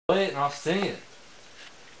I'll sing it.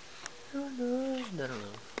 I don't know.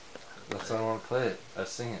 That's why I want to play it. I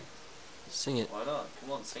sing it. Sing it. Why not?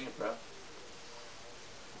 Come on, sing it, bro.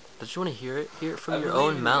 Don't you want to hear it? Hear it from your believe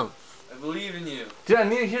own in mouth. You. I believe in you. Dude, I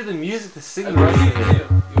need to hear the music to sing I the rest believe of in it.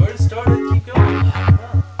 you. You already started. Keep going.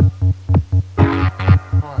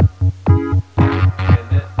 Come on.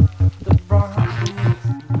 And it. The wrong things.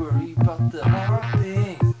 Worry about the wrong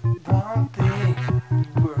things. Wrong things.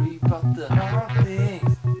 Worry about the wrong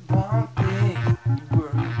things. Wrong things.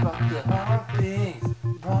 Worry about the wrong things.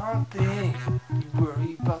 Wrong things.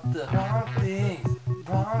 Worry about the wrong things.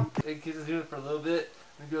 Wrong things. It keeps doing it for a little bit.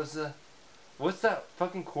 And it goes, what's that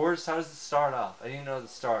fucking chorus? How does it start off? I didn't know the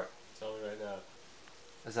start. Tell me right now.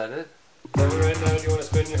 Is that it? Tell me right now, do you want to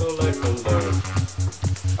spend your whole life alone?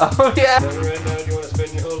 Oh yeah! Tell me right now, do you want to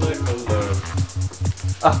spend your whole life alone?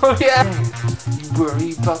 Oh yeah! You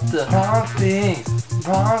worry about the wrong things,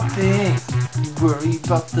 wrong things. You worry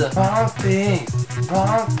about the wrong things,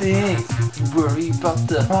 wrong things. You worry about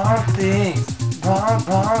the wrong things. Wrong,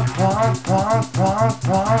 wrong, wrong, wrong, wrong,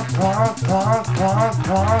 wrong, wrong, wrong, wrong,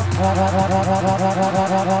 wrong.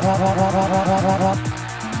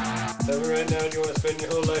 Tell me right now, do you want to spend your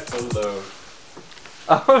whole life alone?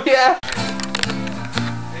 Oh yeah!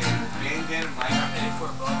 Hey, Bandana Mike. Hey,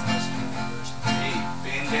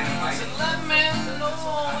 Bandana Mike. Let me know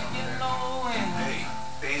what you know and Hey,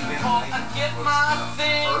 Bandana before Mike. I get my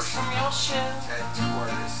things from your shelf. Tattoo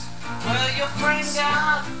artist. Well, your friend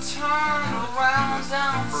got turned around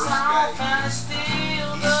down south and it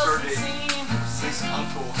still doesn't seem His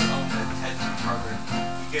uncle owned a tattoo parlor.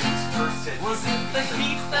 He got his first tattoo. Was it the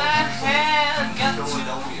heat that had got to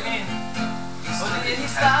Philadelphia. him? Or did he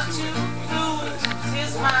start to lose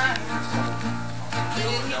his mind? Did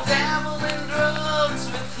he dabble in drugs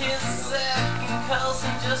with his second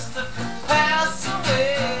cousin just to pass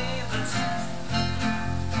away the time?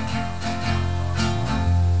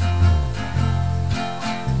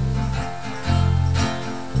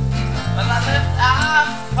 Well, I left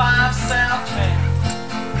I-5 southbound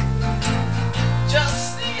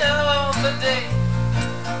just the other day.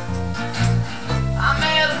 I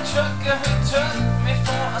met a trucker who took me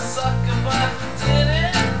for a sucker, but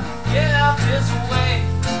didn't get his way.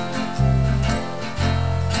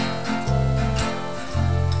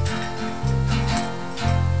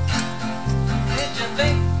 Did you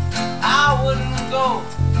think I wouldn't go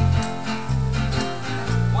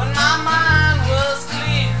when my mind was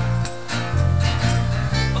clear?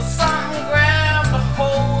 But something grabbed a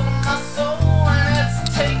hold of my soul and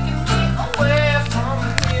it's taking me away from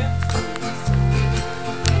here.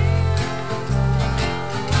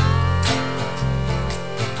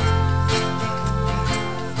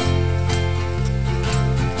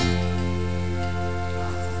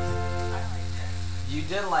 You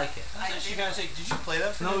did like it. You gonna say, did you play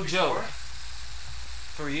that for No me joke.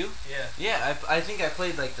 before? For you? Yeah. Yeah, I think I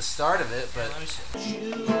played like the start of it, but Let me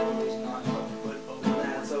see.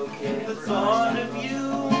 The thought of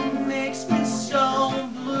you makes me so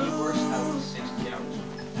blue.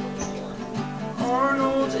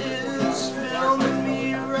 Arnold is filming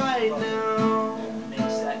me right now,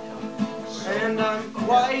 and I'm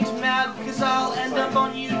quite mad because I'll end up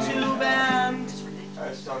on YouTube and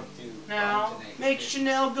now make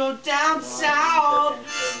Chanel go down south.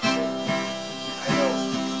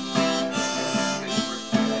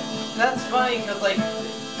 that's funny because like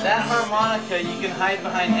that harmonica you can hide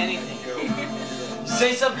behind anything. You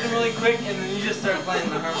say something really quick and then you just start playing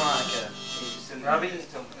the harmonica. Robbie,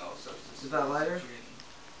 is that lighter?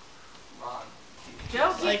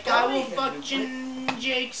 Like I will fuck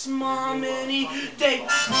Jake's mom any day.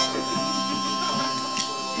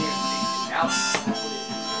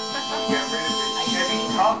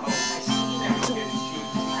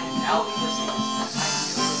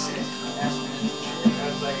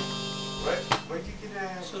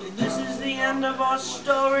 So this is the end of our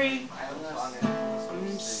story.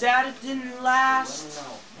 I'm sad it didn't last,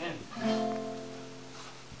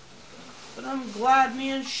 but I'm glad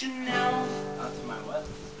me and Chanel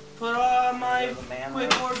put all my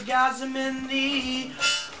quick orgasm in the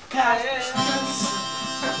past.